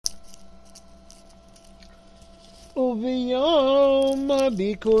וביום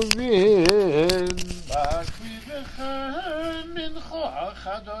הביקורים בהקריבכם מנחה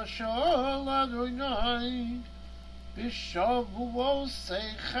חדשה לאדוני בשבועותיכם.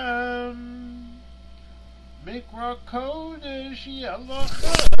 מקרא קודש יהיה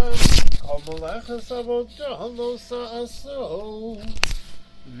לכם, כל מלאכת עבודה לא תעשו.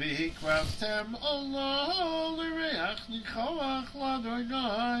 והקרבתם עולה לריח ניחוח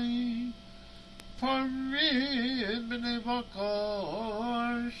לאדוני, פרים בני בקר,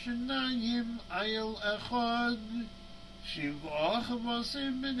 שניים איל אחד, 7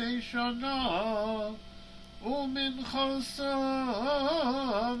 כבשים בני שנה, ומנחסם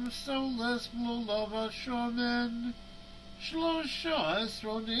סולס בלולה ושומן, 3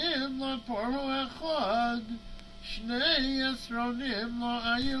 עשרונים לפרעה אחד, 2 עשרונים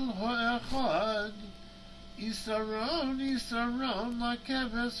לאיל האחד, יסרון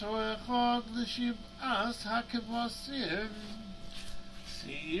לכבש האחד, ל7 הכבשים,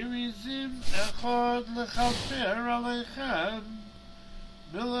 שעיר עזים אחד לכפר עליכם,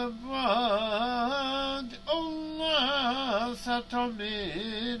 מלבד עולת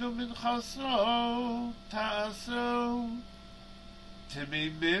התמיד ומנחסו תעשו.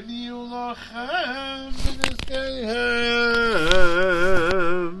 תמימים יהיו לכם בנזקיהם.